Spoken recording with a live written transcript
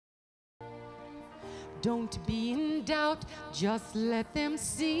Don't be in doubt, just let them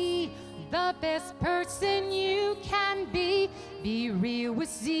see the best person you can be. Be real with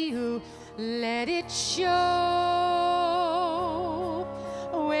zeal, let it show.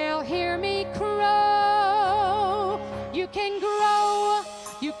 Well, hear me crow. You can grow,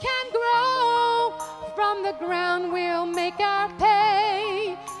 you can grow. From the ground we'll make our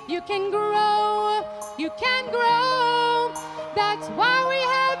pay. You can grow, you can grow. That's why we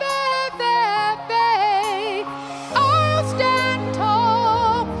have FFA. I'll stand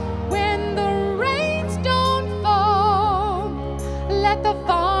tall when the rains don't fall. Let the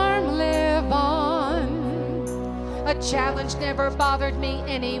farm live on. A challenge never bothered me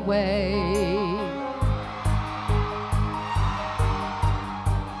anyway.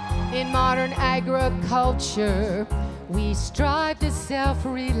 In modern agriculture, we strive to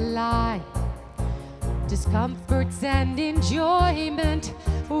self-rely. Discomforts and enjoyment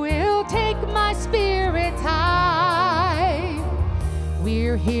will take my spirits high.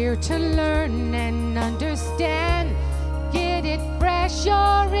 We're here to learn and understand. Get it fresh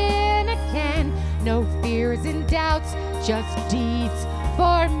or in a can. No fears and doubts, just deeds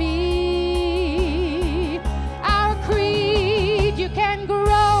for me. Our creed, you can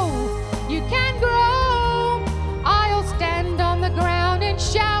grow, you can grow. I'll stand on the ground and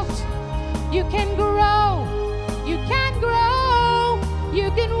shout. You can grow, you can grow.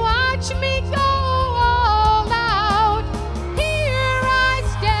 You can watch me go all out. Here I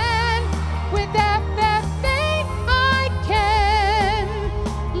stand with FFA. I can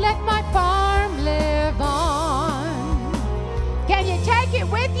let my farm live on. Can you take it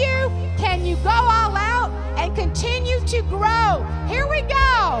with you? Can you go all out and continue to grow? Here we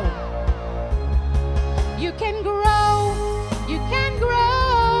go. You can grow, you can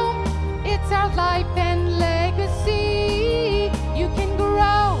grow. It's our life and legacy. You can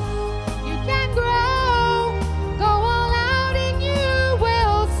grow, you can grow. Go all out and you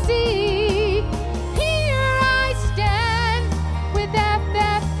will see. Here I stand with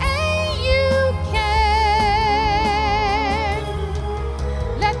FFA. You can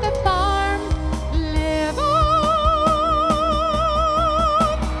let the farm live on.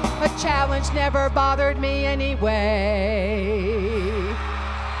 A challenge never bothered me anyway.